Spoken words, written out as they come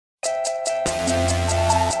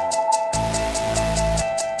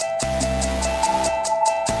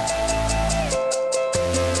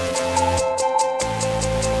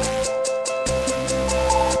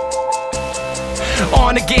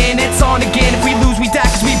on again, it's on again. If we lose, we die,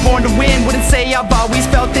 cause we born to win. Wouldn't say I've always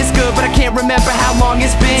felt this good, but I can't remember how long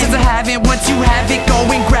it's been since I haven't. Once you have it, go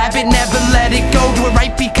and grab it, never let it go. Do it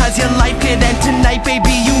right because your life could end tonight,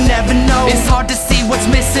 baby, you never know. It's hard to see what's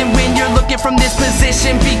missing when you're looking from this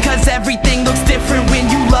position, because everything looks different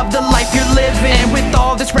when you love the life you're living. And with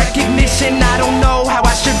all this recognition, I don't know how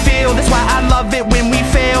I should feel. That's why I love it when we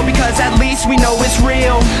fail, because at least we know it's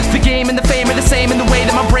real. The game and the fame are the same in the way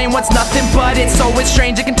that my brain wants nothing but it. So it's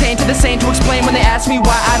strange to contain to the same to explain when they ask me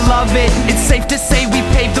why I love it. It's safe to say we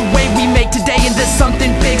paved the way, we make today into something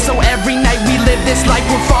big. So every night we live this life,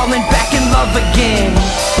 we're falling back in love again.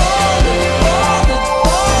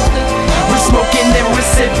 We're smoking and we're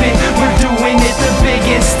sipping, we're doing it the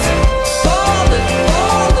biggest.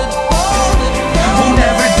 We'll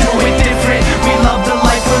never do it different, we love the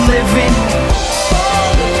life we're living.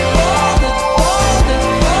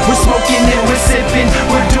 We're smoking and we're sipping,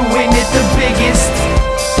 we're doing it the biggest.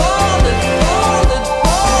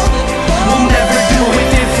 We'll never do it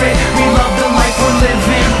different, we love the life we're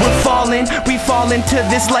living. We're falling, we fall into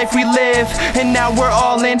this life we live, and now we're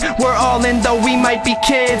all in, though we might be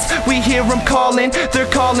kids. We hear them calling, they're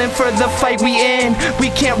calling for the fight we in. We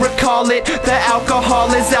can't recall it, the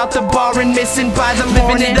alcohol is out the bar and missing by the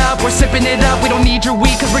morning. Living it up, we're sipping it up, we don't need your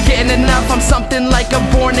weed cause we're getting enough. I'm something like a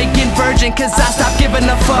born again virgin, cause I stopped giving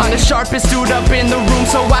a fuck. I'm the sharpest dude up in the room,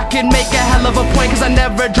 so I can make a hell of a point, cause I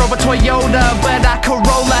never drove a Toyota, but I could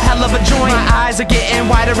roll a hell of a joint. My eyes are getting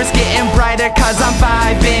wider, it's getting brighter, cause I'm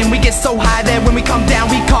vibing. We get so high that when we come down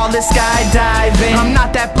we call it skydiving. I'm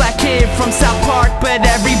not that black kid from South Park, but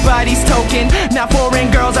everybody's token. Now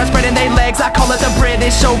foreign girls are spreading their legs, I call it the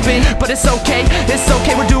British Open. But it's okay,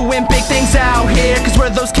 we're doing big things out here, cause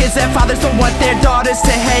we're those kids that fathers don't want their daughters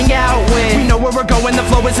to hang out with. We know where we're going, the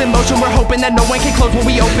flow is in motion, we're hoping that no one can close when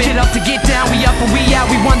we open. Get up to get down, we up and we out,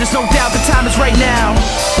 we won, there's no doubt, the time is right now.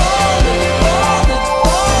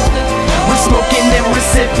 We're smoking and we're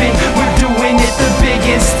sipping,